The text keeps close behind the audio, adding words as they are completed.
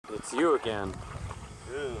It's you again.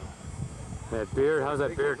 Ew. That beard, how's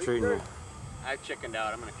that beard treating you? I chickened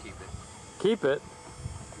out. I'm gonna keep it. Keep it?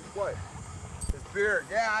 What? His beard.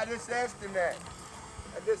 Yeah, I just asked him that.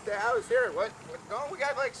 I was here. What? No, we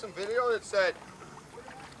got like some video that said,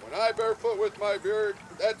 when I barefoot with my beard,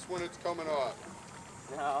 that's when it's coming off.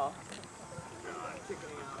 No.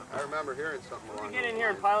 I remember hearing something along those lines. Get in here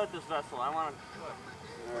and pilot this vessel. I want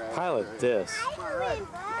to. Right, Pilot right. this. All right.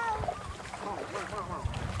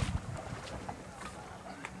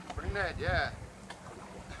 Pretty net, yeah.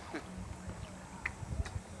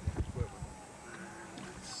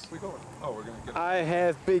 We going? Oh, we're gonna get. I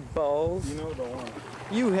have big balls. You know the one.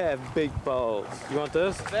 You have big balls. You want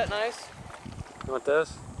this? Is that nice? You want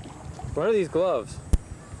this? What are these gloves?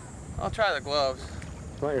 I'll try the gloves.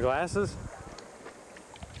 You want your glasses?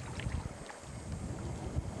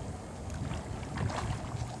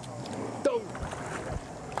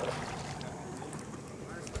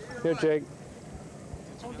 Here, Jake.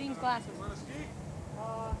 Dean's glasses.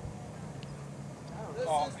 This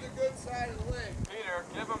is the good side of the lake. Peter,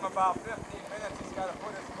 give him about 15 minutes. He's got to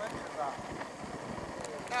put his blinkers on.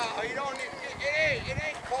 No, you don't need. It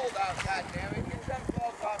ain't cold out, goddammit. Get them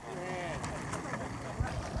gloves off your hands.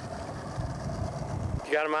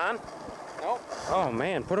 You got them on? Nope. Oh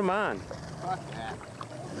man, put them on. Fuck that.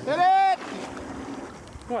 Hit it!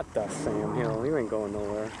 What the Sam Hill? You ain't going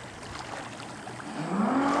nowhere.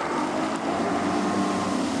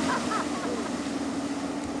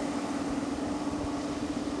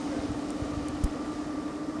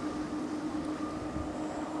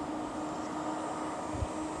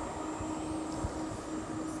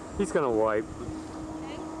 He's gonna wipe.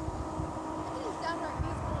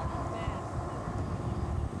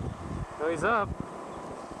 No, he's up.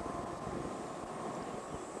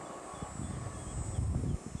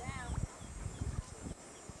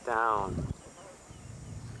 Down.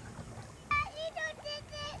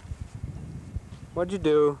 What'd you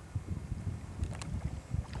do?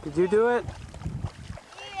 Did you do it? Go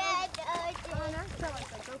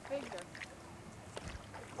figure.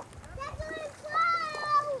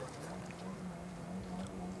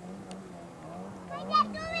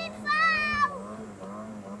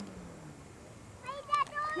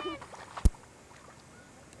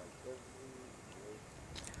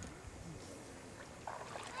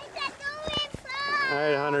 All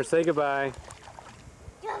right, Hunter, say goodbye.